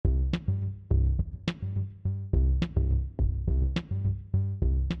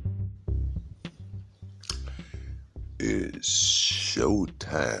It's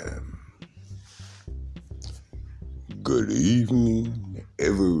showtime. Good evening,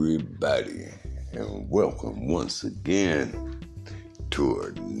 everybody, and welcome once again to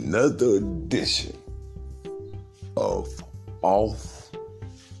another edition of Off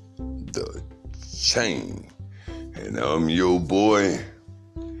the Chain. And I'm your boy,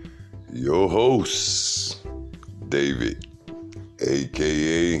 your host, David,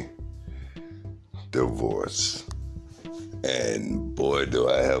 aka Divorce. And boy, do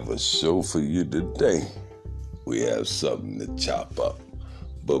I have a show for you today. We have something to chop up.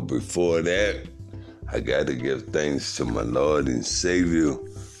 But before that, I got to give thanks to my Lord and Savior,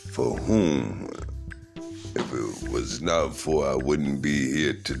 for whom, if it was not for, I wouldn't be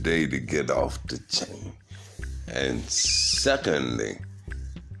here today to get off the chain. And secondly,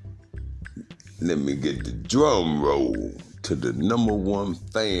 let me get the drum roll to the number one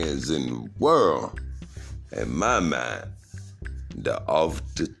fans in the world, in my mind, the Off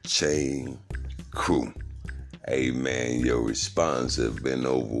the Chain crew. Hey man, your response has been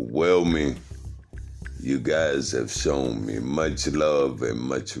overwhelming. You guys have shown me much love and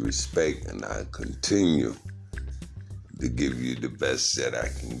much respect, and I continue to give you the best that I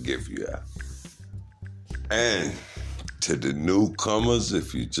can give you. And to the newcomers,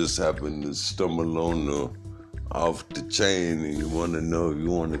 if you just happen to stumble on the Off the Chain and you want to know if you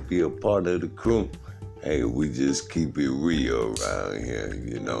want to be a part of the crew, hey, we just keep it real around here,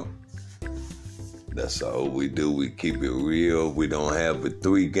 you know. That's all we do. We keep it real. We don't have but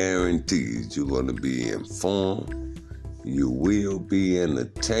 3 guarantees. You're going to be informed, you will be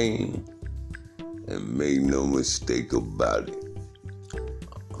entertained, and make no mistake about it,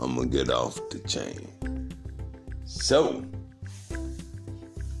 I'm going to get off the chain. So,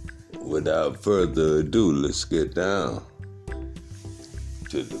 without further ado, let's get down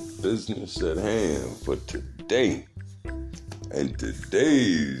to the business at hand for today. And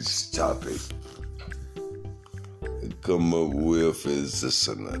today's topic to come up with is this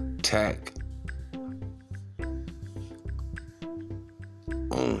an attack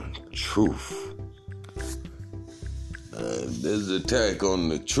on truth. There's an attack on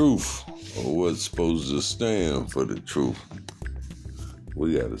the truth, or what's supposed to stand for the truth.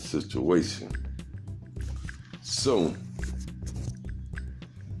 We got a situation. So,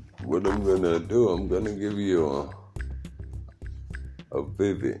 what I'm gonna do, I'm gonna give you a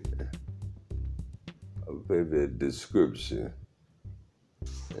vivid description,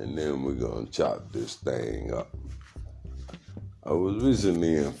 and then we're gonna chop this thing up. I was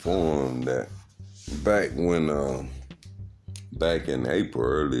recently informed that back in April,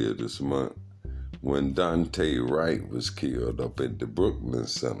 earlier this month, when Daunte Wright was killed up at the Brooklyn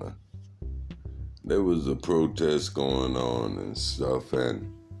Center, there was a protest going on and stuff, and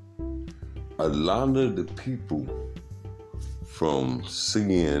a lot of the people from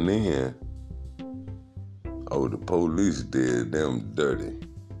CNN, the police did them dirty.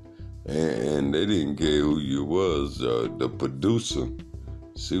 And they didn't care who you was. The producer,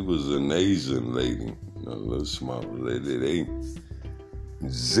 she was an Asian lady, a little small lady. They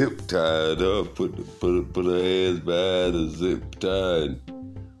zip-tied her, put her ass behind a zip-tied.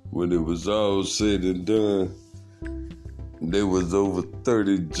 When it was all said and done, there was over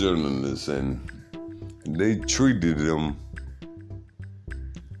 30 journalists, and they treated them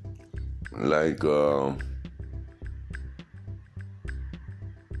like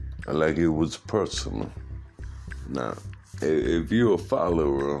it was personal. Now, if you're a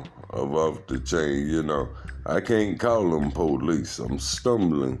follower of Off the Chain, you know, I can't call them police. I'm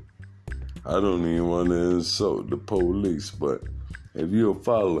stumbling. I don't even want to insult the police, but if you're a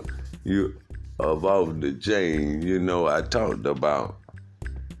follower of Off the Chain, you know, I talked about,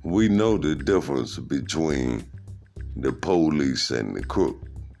 we know the difference between the police and the crook.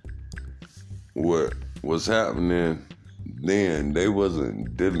 What was happening then, they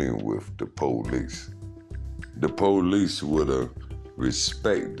wasn't dealing with the police. The police would have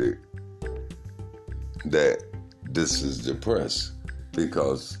respected that this is the press,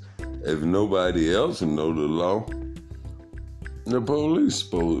 because if nobody else know the law, the police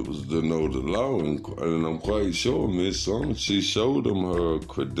supposed to know the law, and I'm quite sure Miss Song, she showed them her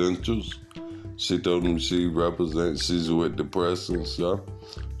credentials. She told them she's with the press and stuff.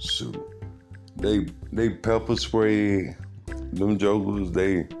 So they pepper spray them jokers,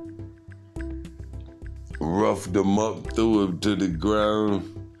 they roughed them up, threw them to the ground.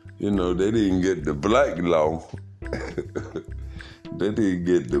 You know, they didn't get the black law. They didn't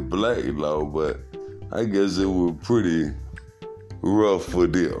get the black law, but I guess it was pretty rough for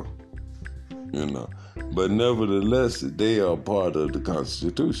them, you know. But nevertheless, they are part of the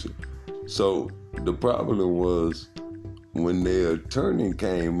Constitution. So the problem was when the attorney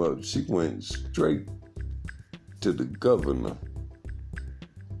came up, she went straight to the governor,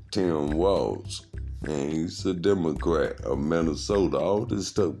 Tim Walz, and he's a Democrat of Minnesota. All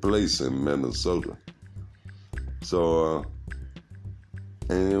this took place in Minnesota. So,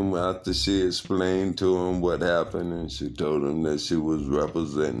 and then after she explained to him what happened, and she told him that she was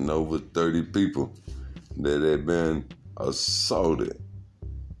representing over 30 people that had been assaulted.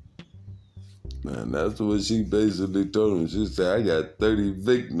 And that's what she basically told him. She said, I got 30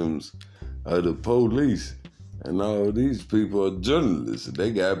 victims of the police, and all these people are journalists.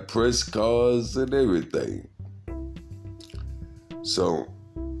 They got press cards and everything. So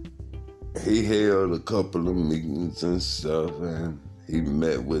he held a couple of meetings and stuff, and he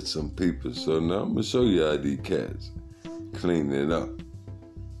met with some people. So now I'm going to show you how these cats clean it up.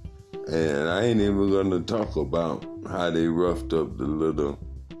 And I ain't even going to talk about how they roughed up the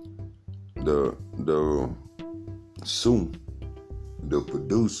Sue, the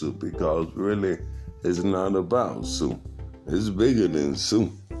producer, because really it's not about Sue. It's bigger than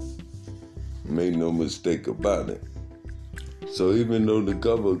Sue. Make no mistake about it. So even though the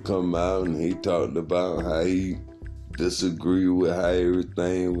governor come out and he talked about how he disagreed with how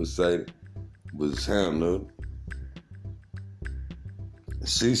everything was handled,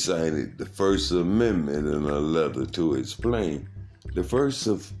 she cited the First Amendment in a letter to explain. The First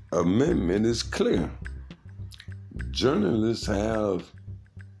Amendment is clear. Journalists have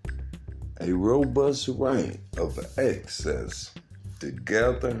a robust right of access to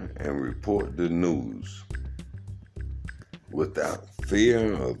gather and report the news without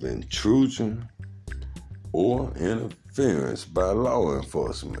fear of intrusion or interference by law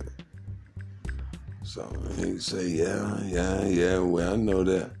enforcement. So he say, yeah, well, I know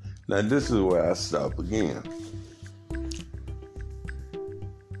that. Now this is where I stop again.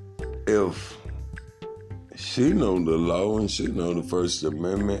 If she know the law and she know the First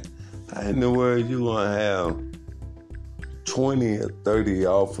Amendment, how in the world you gonna have 20 or 30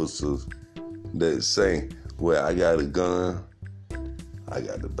 officers that say, well, I got a gun, I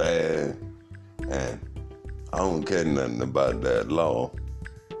got a bag, and I don't care nothing about that law.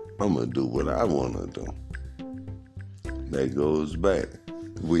 I'm gonna do what I wanna do. That goes back.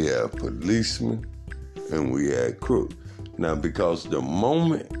 We have policemen and we have crooks. Now, because the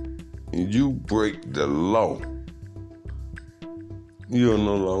moment you break the law, you're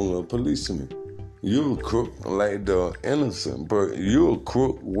no longer a policeman. You're a crook like the innocent person. You're a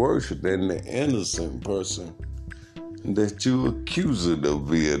crook worse than the innocent person that you accused of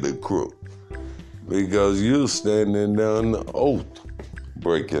being a crook, because you're standing there on the oath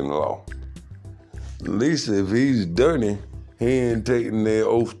breaking law. At least if he's dirty, he ain't taking their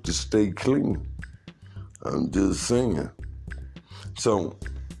oath to stay clean. I'm just saying. So,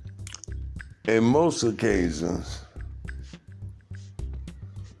 in most occasions,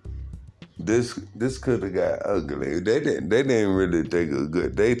 this could have got ugly. They didn't really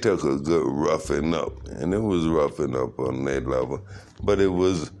they took a good roughing up, and it was roughing up on their level, but it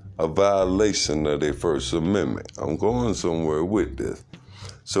was a violation of their First Amendment. I'm going somewhere with this.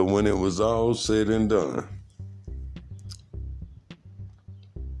 So when it was all said and done,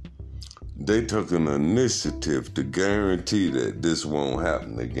 they took an initiative to guarantee that this won't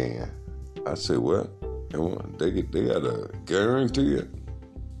happen again. I said, what? They got to guarantee it?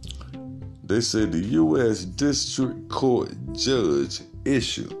 They said the U.S. District Court judge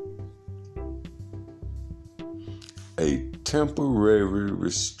issued a temporary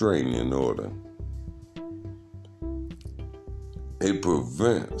restraining order. It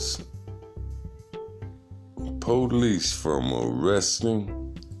prevents police from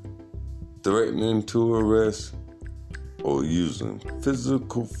arresting, threatening to arrest, or using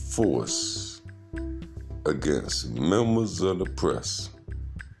physical force against members of the press.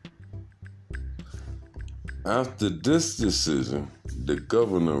 After this decision, the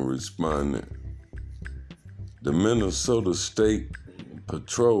governor responded. The Minnesota State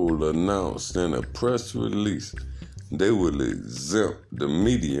Patrol announced in a press release they will exempt the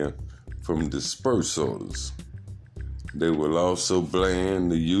media from disperse orders. They will also ban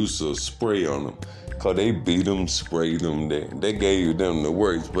the use of spray on them, because they beat them, sprayed them. They gave them the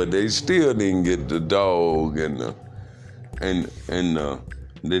works, but they still didn't get the dog and they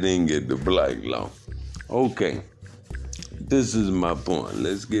didn't get the black law. Okay, this is my point.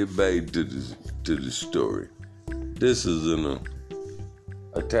 Let's get back to the story. This is an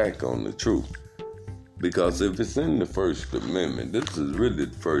attack on the truth. Because if it's in the First Amendment, this is really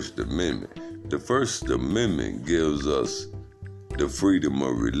the First Amendment. The First Amendment gives us the freedom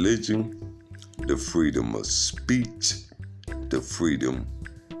of religion, the freedom of speech, the freedom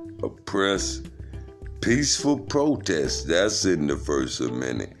of press, peaceful protest, that's in the First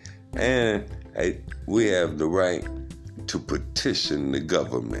Amendment. And we have the right to petition the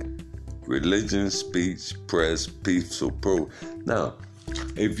government. Religion, speech, press, peaceful protest. Now,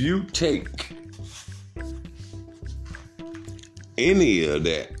 if you take any of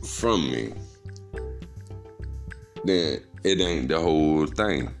that from me, then it ain't the whole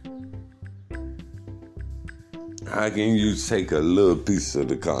thing. How can you take a little piece of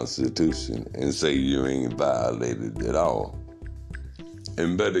the Constitution and say you ain't violated it all?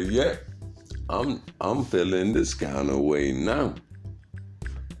 And better yet, I'm feeling this kind of way now.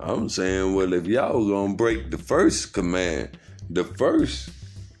 I'm saying, well, if y'all gonna break the first command, the first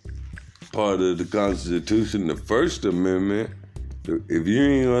part of the Constitution, the First Amendment, if you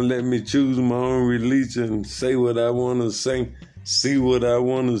ain't gonna let me choose my own religion, say what I wanna say, see what I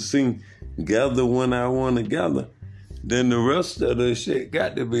wanna see, gather when I wanna gather, then the rest of the shit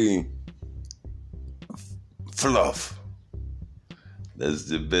got to be fluff. That's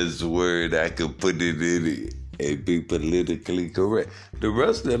the best word I could put it in and be politically correct. The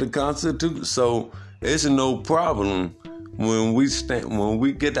rest of the Constitution, so it's no problem when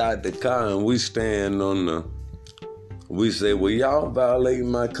we get out the car and we stand on we say, well, y'all violate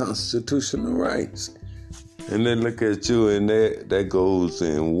my constitutional rights. And then look at you, and that goes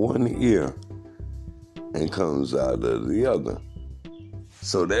in one ear and comes out of the other.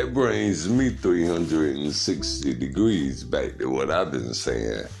 So that brings me 360 degrees back to what I've been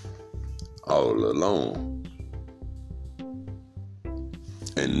saying all along.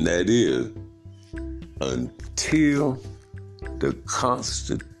 And that is, until the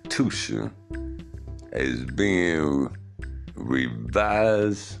Constitution is being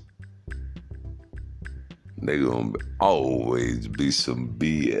revised, there's gonna always be some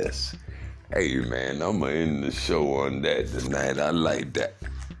BS. Hey man, I'm gonna end the show on that tonight. I like that.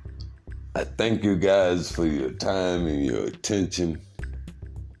 I thank you guys for your time and your attention.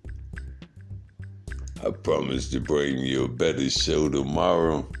 I promise to bring you a better show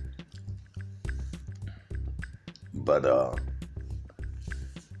tomorrow. But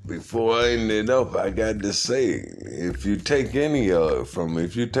before I end it up, I got to say, if you take any of it from me,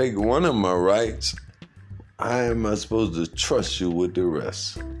 if you take one of my rights, how am I supposed to trust you with the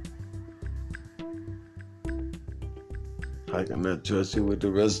rest? How can I trust you with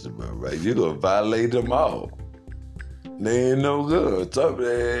the rest of my rights? You're going to violate them all. They ain't no good. So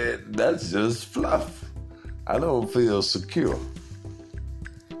that's just fluff. I don't feel secure.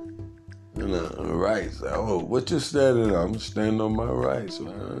 Rights. Oh, what you standing on? I'm standing on my rights.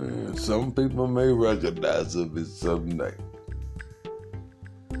 Some people may recognize of it someday.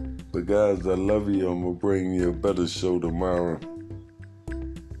 But guys, I love you. I'm going to bring you a better show tomorrow.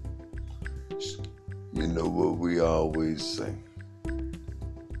 You know what we always say.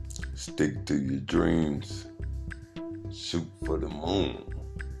 Stick to your dreams. Shoot for the moon.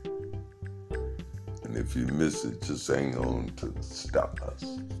 And if you miss it, just hang on to the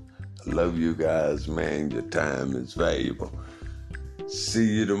stars. I love you guys, man. Your time is valuable. See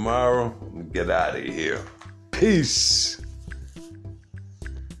you tomorrow. Get out of here. Peace.